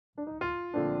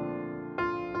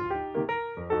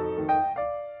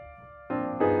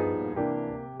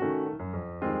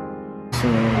So,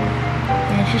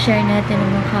 yan, share natin ang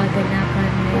mga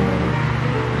kaganapan ngayong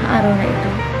araw na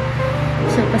ito.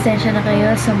 So, pasensya na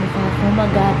kayo sa mukha ko,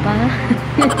 magapa.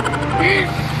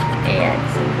 Ayan,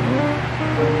 so,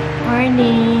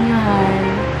 morning, mahal.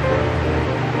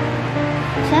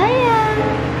 Sayang!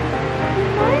 Good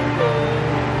morning!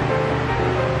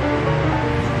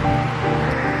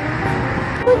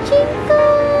 Kuchinka!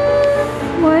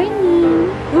 Morning!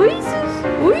 Uy, sus!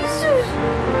 Uy, sus!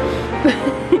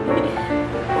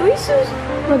 Uy, sus!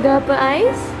 Magapa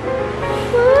eyes?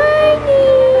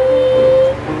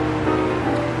 Morning!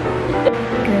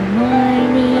 Good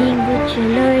morning,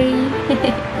 Butchuloy!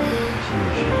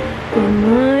 Good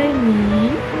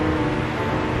morning!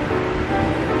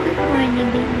 Good morning,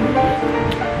 baby!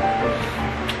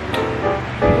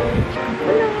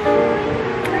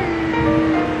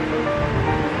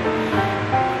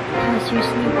 How's your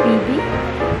sleep, baby?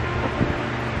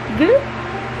 Good?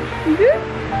 Good?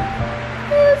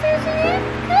 How's your sleep?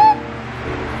 Good?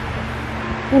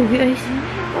 Pogi eyes.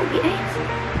 Pogi eyes.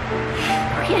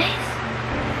 Pogi eyes.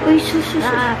 Uy, sus, sus,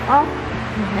 sus. Oh.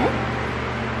 What?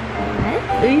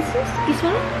 What? Uy, sus. Kiss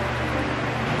mo?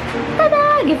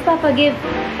 Tada! Give, Papa, give.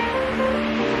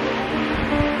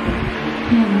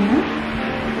 Yum, yum.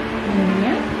 Yum,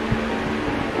 yum.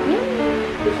 Yum, yum.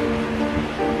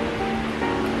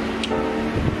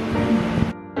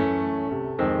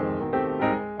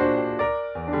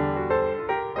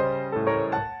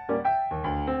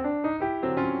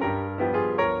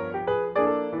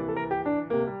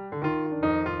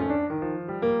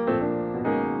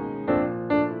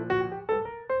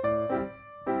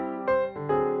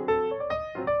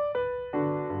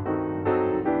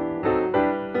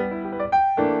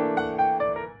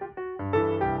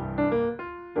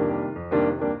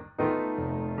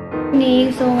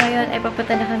 So, ngayon ay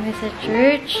papunta na kami sa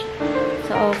church,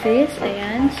 sa office.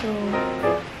 Ayan. So,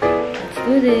 let's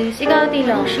do this. Ikaw,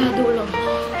 Tilo. Shadow lang.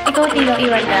 Ikaw, Tilo,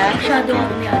 iwan ka. Shadow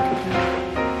ako ni Ate.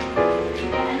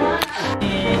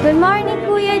 Good morning,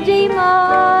 Kuya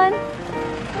Jamon!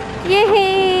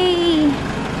 Yay!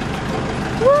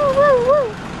 Woo, woo, woo!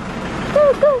 Go,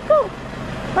 go, go!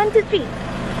 1, 2, 3.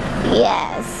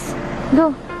 Yes!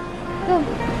 Go! Go!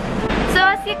 So,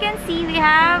 as you can see, we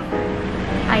have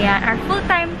ayan, our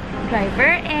full-time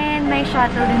driver and may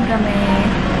shuttle din kami.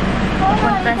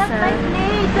 Punta sa... That's my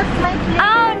place! That's my place!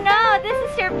 Oh no! This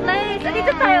is your place! Yeah.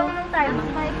 Dito tayo, unang tayo.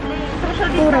 That's my place!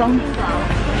 Social Turong. distancing daw.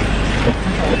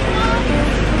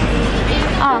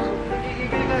 Ah.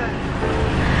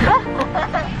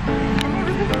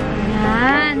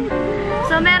 Ayan.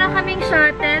 So, meron kaming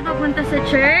shuttle papunta sa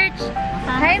church.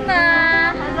 Hi,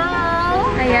 Ma! Hello!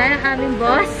 Ayan, ang aming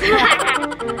boss.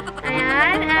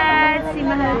 Ayan, at si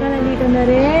Mahal ka nandito na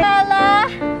rin. Bella!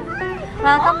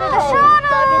 Welcome to the shuttle!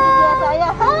 Sabi ni Jessica,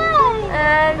 hi!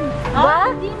 And, what?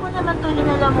 Hindi mo naman ito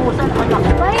hinalamusan, anak.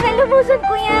 Ay, nalumusan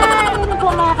ko yan! Ano po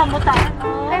mga kamutaan, no?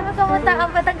 Ay, makamutaan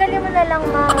pa. Tanggalin mo na lang,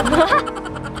 Ma.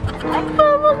 Ay,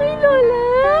 mama kay Lola?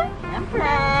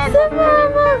 Siyempre! Sa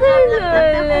mama kay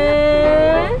Lola?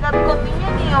 Love kami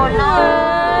yan, Yola!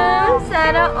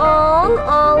 Sana all,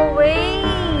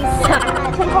 always!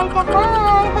 Say hi ka,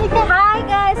 hi! Hi ka, Hi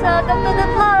guys! Welcome to the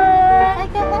vlog! hi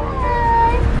ka,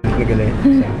 hi! Galit.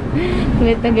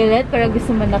 Galit na galit para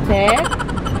gusto manakit.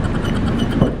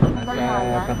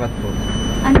 Sa tapat ko.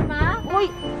 Ano ma? Uy!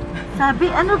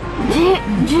 Sabi, ano?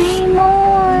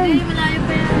 Jamon! Hindi, malayo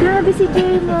pa yan. Grabe si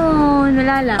Jamon!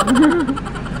 Wala lang.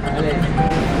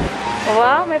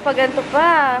 Wow, may paganto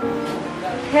pa.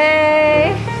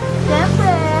 Hey!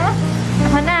 Siyempre!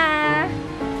 Ako na!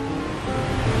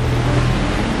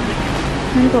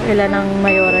 Ano ko kailan ang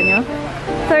mayora nyo?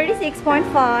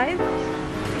 36.5.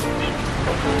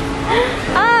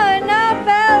 Oh no,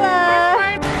 Bella!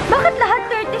 Bakit lahat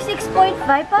 36.5?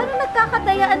 Paano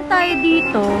nagkakatayaan tayo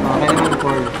dito? Okay naman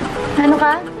 4. Ano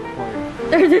ka?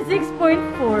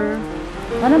 36.4.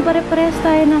 Parang pare-parehas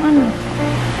tayo ng ano.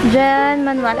 Jen,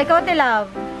 Manuel. Ikaw, Tilav?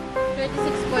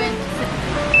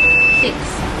 36.6.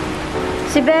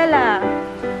 Si Bella?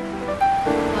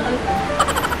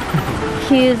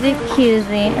 Cusy.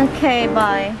 Okay,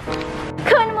 bye.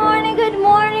 Good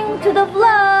morning to the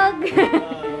vlog!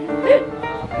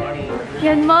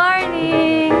 Good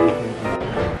morning!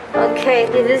 Okay,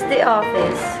 this is the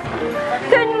office.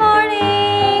 Good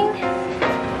morning!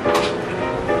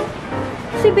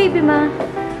 Si baby ma.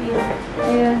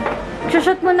 Ayun.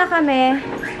 Shoot muna kami.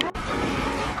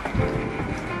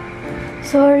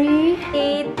 Sorry.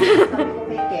 8.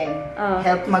 Oh.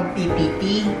 Help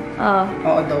mag-PPT. Oh.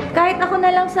 Oo daw. Kahit ako na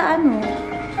lang sa ano,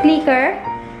 clicker.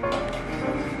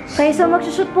 Okay, so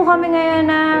magsushoot po kami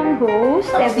ngayon ng host.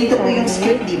 Tapos dito po yung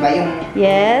script, di ba? Yung...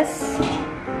 Yes.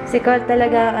 Si Carl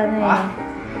talaga, ano eh.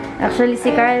 Actually, si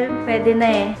Carl, pwede na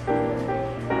eh.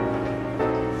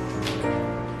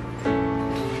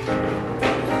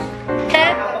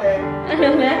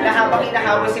 Habang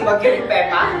hinahabol si Bagyo ni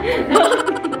Peppa.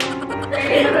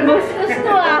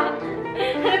 Gusto ah.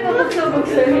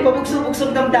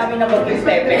 Pabugso-bugsong damdamin na Bagyo ni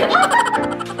Pepe.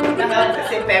 Nakahabol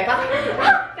si Peppa.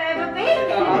 Peppa Pig?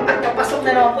 Oo. At kapasok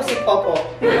na naman po si Popo.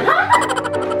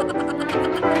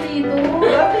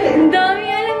 Ang dami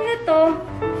alam na to.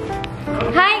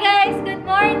 Hi guys! Good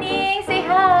morning! Say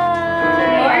hi!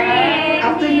 Good morning!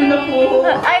 Afternoon na po.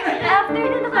 Ay,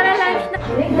 afternoon na para lunch na.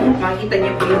 Makikita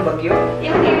niyo po yung Bagyo?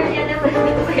 Yung hair niya naman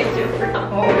yung medyo brown.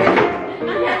 Oo.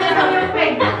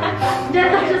 Diyan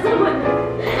lang siya sa mundo.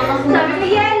 Sabi ko,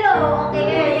 yellow!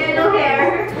 Okay, yellow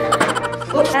hair.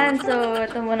 So,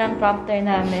 ito muna ang prompter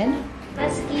namin.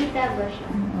 Mas kita ba siya?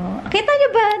 Kita niyo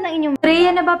ba ng inyong...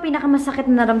 Rhea na ba pinakamasakit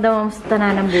na naramdaman mo sa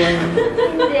tanan ng buhay mo?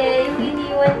 Hindi, yung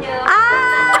iniwan niya.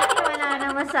 Wala na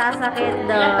masasakit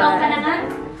doon. Ilang taon ka na nga?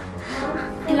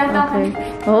 Ilang taon ka na?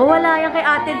 Oo, wala yan kay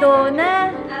Ate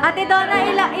Donna. Ate Donna,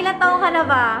 ilang taon ka na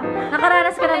ba?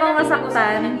 Nakaranas ka na bang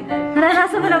masaktan?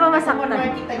 Naranasan mo na ba Kung masaktan?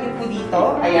 nakikita niyo po dito,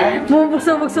 ayan.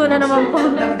 Bumubugso-bugso na naman po.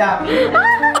 Damdamin.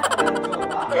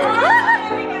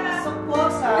 Pasok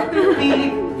po sa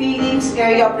feelings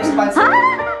area of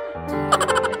responsibility.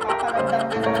 Paparamdam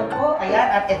na naman po. Ayan,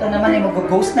 at ito naman ay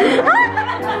mag-ghost na rin.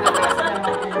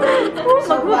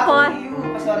 So, back to you.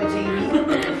 Sorry, Jamey.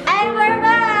 And we're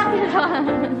back!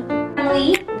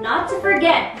 Finally, not to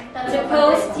forget to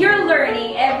post your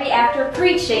learning every after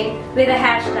preaching with the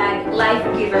hashtag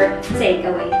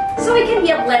LifeGiverTakeaway. So we can be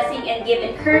a blessing and give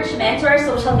encouragement to our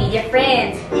social media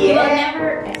friends. You will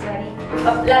never...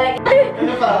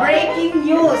 Breaking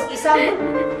news!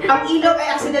 Ang ilog ay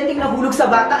aksidenteng nahulog sa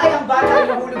bata. Ay, ang bata ay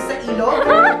nahulog sa ilog.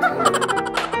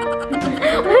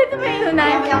 Ito ba yun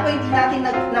na? Kaya po hindi natin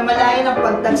namalayan ang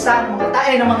pagdansa ng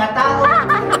mga tao.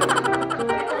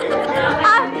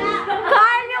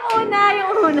 Carl, yung una.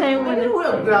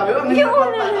 Grabe, ang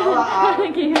nagpapatawa.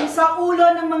 Sa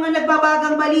ulo ng mga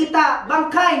nagbabagang balita,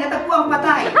 bangkay, natagpo ang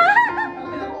patay.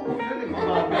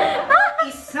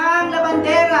 Isang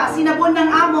labandera, sinabon ng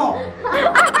amo.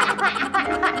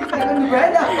 Ang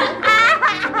breda.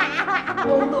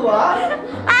 Tuwa?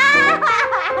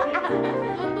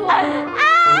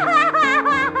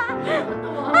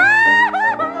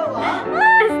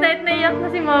 Start na iyak na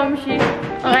si Momshi.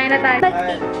 Okay na tayo.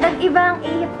 Nag-iba ang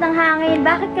ihip ng hangin.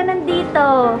 Bakit ka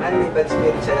nandito? Ano yung bad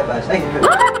spirit sa labas? Ay!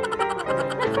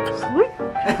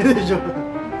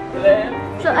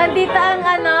 So, andito ang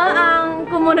ang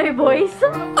Kumunoy Boys.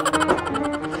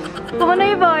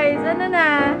 Kumunoy Boys, ano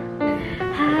na?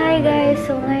 Hi guys,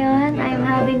 so ngayon, I'm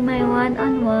having my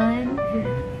one-on-one.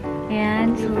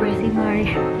 Ayan, so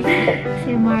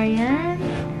si Marian,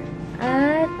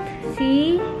 at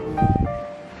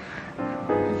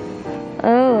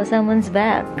oh, someone's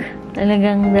back.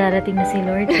 Talagang darating na si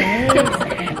Lord, guys.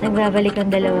 Nagbabalik ang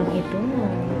dalawang ito.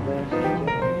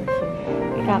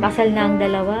 Kakasal na ang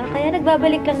dalawa. Kaya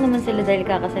nagbabalik lang naman sila dahil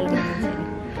kakasal na naman sila.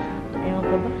 Ewan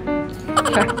ko ba?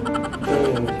 Sure.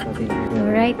 So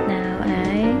right now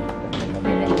ay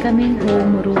meron kaming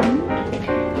home room.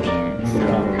 Ayan. So,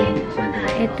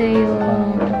 ito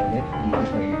yung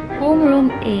home room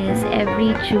is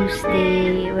every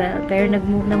Tuesday. Well, pero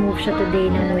nag-move siya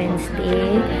today ng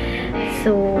Wednesday.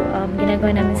 So,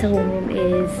 ginagawa namin sa home room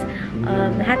is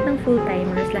lahat ng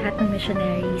full-timers, lahat ng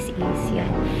missionaries is yan.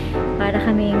 Para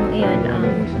kaming, yun,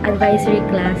 advisory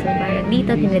class. So, parang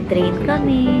dito, tinitrain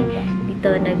kami.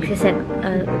 Dito, nagsiset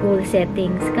goal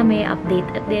settings kami, update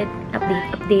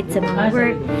sa mga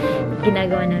work.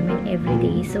 Ginagawa namin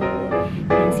everyday. So,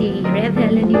 yan, si Rev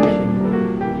Helen yung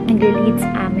nag-lead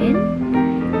sa amin.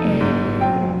 And,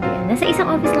 yan, nasa isang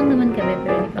office lang naman kami,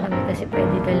 pero hindi pa kami kasi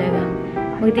pwede talagang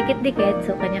magdikit-dikit.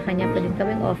 So, kanya-kanya pa din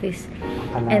kaming office.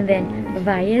 And then,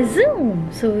 via Zoom.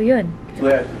 So, yun.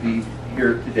 Glad to be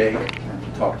here today and to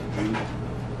talk to you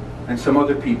and some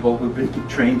other people who've been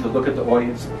trained to look at the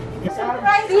audience.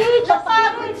 Surprise!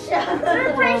 Napagod siya!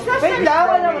 Surprise na siya! Wait lang,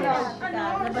 wala.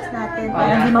 Labas natin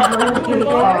para hindi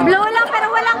mag-blow. Blow lang, pero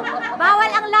bawal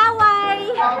ang laway.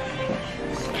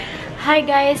 Hi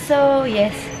guys! So,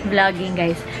 yes, vlogging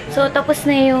guys. So, tapos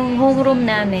na yung homeroom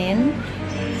namin.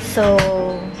 So,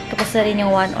 tapos na rin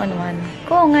yung one-on-one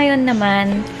ko. Ngayon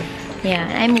naman, yeah,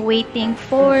 I'm waiting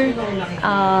for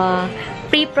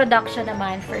pre-production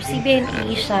naman for CBN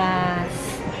Asia's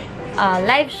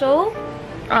live show.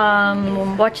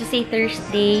 Watch Say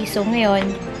Thursday. So, ngayon,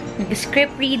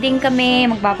 nag-script reading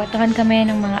kami, magbabatuhan kami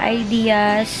ng mga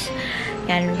ideas.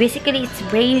 Yan, basically, it's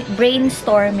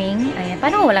brainstorming. Ayan,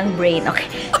 paano walang brain? Okay,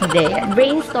 hindi.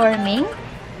 Brainstorming.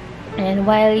 And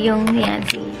while yung, yan,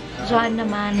 si John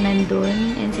naman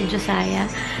nandun, and si Josiah,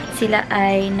 sila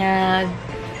ay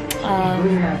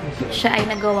siya ay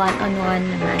nag-one-on-one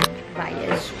naman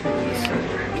via Zoom.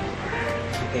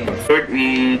 So, Lord,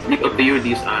 we leave up to you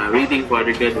this reading for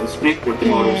the God and Speak for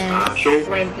tomorrow's show.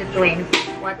 2020,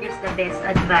 what is the best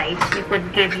advice you could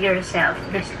give yourself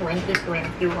this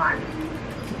 2021?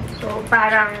 So,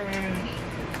 parang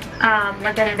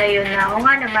maganda yun na, o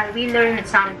nga naman, we learned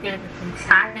something.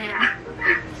 Sana.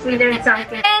 We learned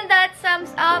something. And that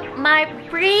sums up my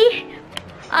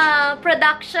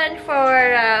production for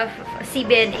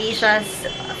CBN Asia's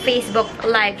Facebook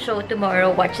live show tomorrow.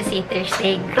 Watch the See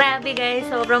Thursday. Grabe guys,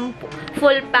 sobrang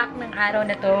full pack ng araw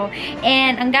na to.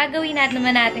 And ang gagawin natin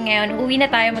ngayon, uwi na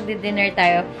tayo, magdi-dinner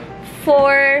tayo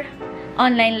for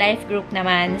online life group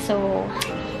naman. So,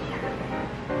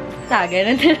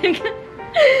 ganun talaga.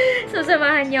 So,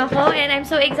 samahan niyo ako. And I'm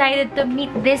so excited to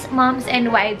meet these moms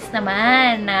and wives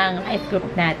naman ng life group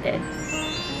natin.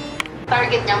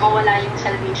 Target niya, mawala yung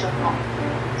salvation mo.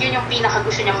 Yun yung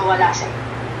pinaka-gusto niya mawala sa'yo.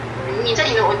 Minsan,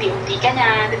 inuunti-unti ka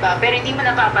niya, diba? Pero hindi mo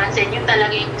napapansin, yun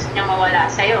talaga yung gusto niya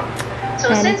mawala sa'yo.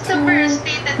 So, since the verse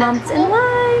stated that moms and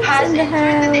wives has in the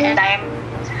entered to the house. time,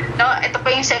 no, ito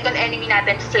pa yung second enemy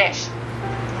natin, flesh.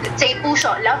 Let's say,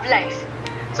 puso, love life.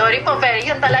 Sorry po, pero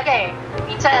yun talaga eh.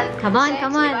 Minsan, Come on.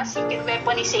 diba, secret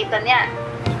weapon ni Satan yan.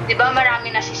 Diba,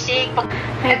 marami na si Shake.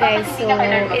 Hi guys, so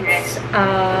it's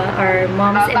our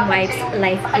moms and wives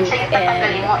life group,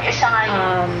 and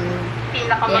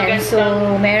yeah, so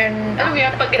meron kaming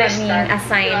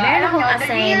meron akong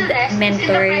assigned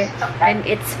mentor, and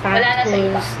it's Pat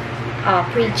who's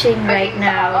preaching right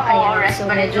now. Ayan, so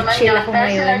medyo chill ako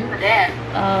ngayon.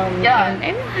 And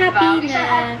I'm happy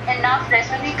na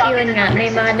yun nga, may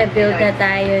mga na-build na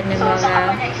tayo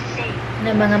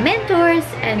ng mga mentors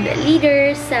and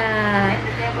leaders sa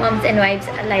moms and wives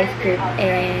life group.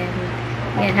 And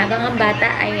yan, habang ang bata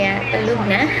ay tulog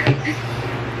na.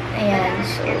 Ayan,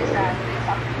 so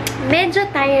medyo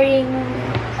tiring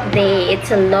day. It's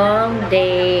a long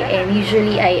day, and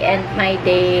usually I end my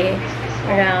day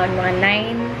around mga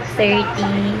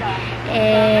 9:30,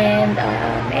 and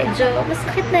medyo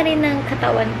masakit na rin ang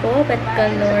katawan ko, but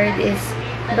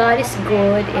God is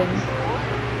good, and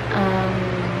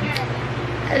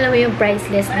alam mo yung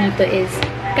priceless dito is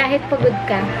kahit pagod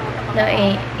ka, no,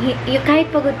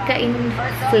 kahit pagod ka in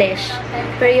flesh,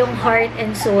 pero yung heart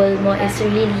and soul mo is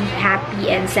really happy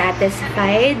and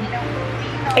satisfied.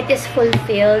 It is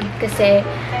fulfilled kasi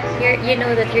you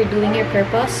know that you're doing your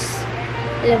purpose.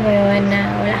 Alam mo yun,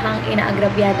 na wala kang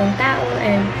inaagrabyadong tao,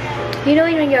 and you know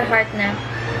in your heart na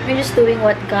you're just doing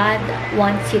what God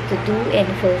wants you to do and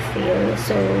fulfill.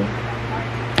 So,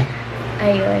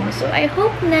 ayun. So, I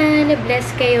hope na na-bless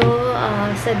kayo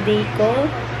sa day ko.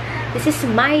 This is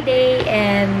my day,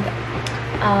 and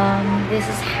this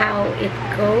is how it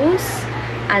goes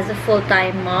as a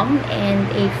full-time mom and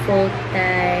a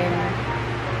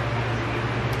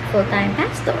full-time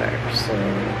pastor. So,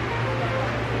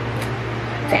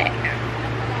 there.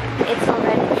 It's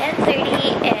already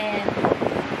 10:30, and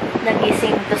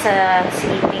nagising to sa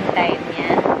sleeping time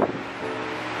niya.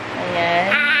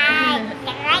 Ayan.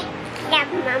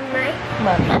 Mama?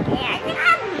 Mama.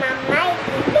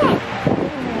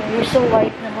 You're so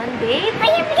white naman, babe.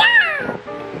 Hi,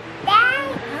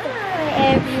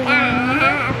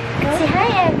 everyone. Say hi,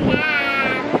 everyone.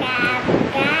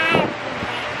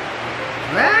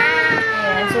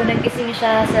 Ayan, so nagising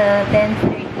siya sa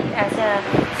 10:30, sa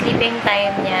sleeping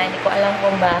time niya. Hindi ko alam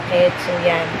kung bakit. So,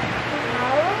 yan.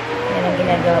 Yan ang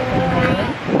ginagawa ko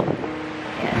ngayon.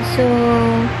 Yan. So,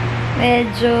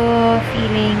 medyo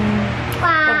feeling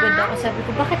pagod ako. Sabi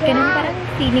ko, bakit ganun? Parang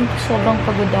feeling ko sobrang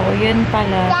pagod ako. Yun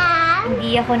pala,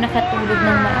 hindi ako nakatulog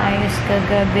ng maayos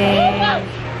kagabi.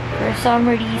 For some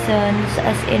reasons,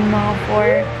 as in mga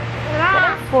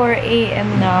 4 a.m.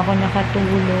 na ako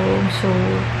nakatulog. So,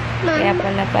 kaya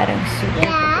pala parang super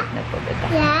pagod ako.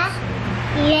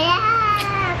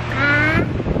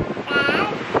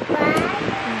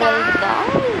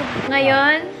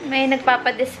 Ngayon, may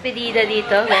nagpapadespedida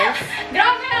dito, guys.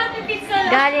 Grabe natin pizza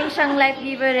lang! Galing siyang life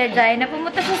giver Regina.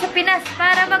 Pumunta siya sa Pinas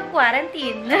para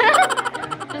mag-quarantine.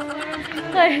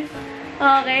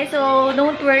 Okay, so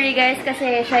don't worry guys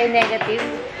kasi siya yung negative.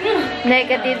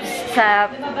 Negative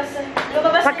sa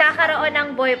pagkakaroon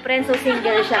ng boyfriend. So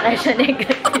single siya kaya siya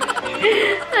negative.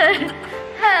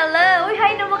 Hello! Uy,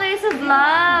 hi naman kayo sa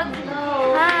vlog!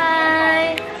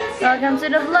 Hi! Welcome to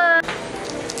the vlog!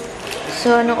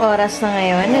 So, anong oras na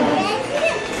ngayon?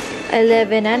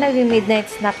 11 na. Nag-midnight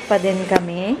snack pa din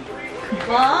kami.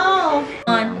 Wow!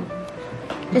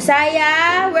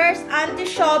 Josiah, where's Auntie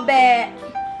Shobe?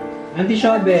 Auntie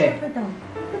Shobe.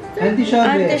 Auntie Shobe.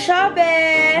 Auntie Shobe!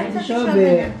 Auntie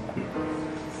Shobe.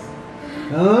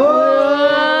 Oh!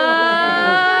 Wow!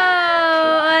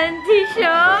 Auntie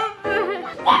Shobe!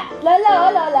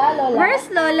 Lola. Where's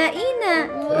Lola Ina?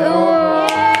 Oh!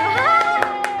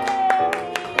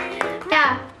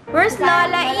 Yeah. Where's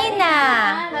Lola Ina?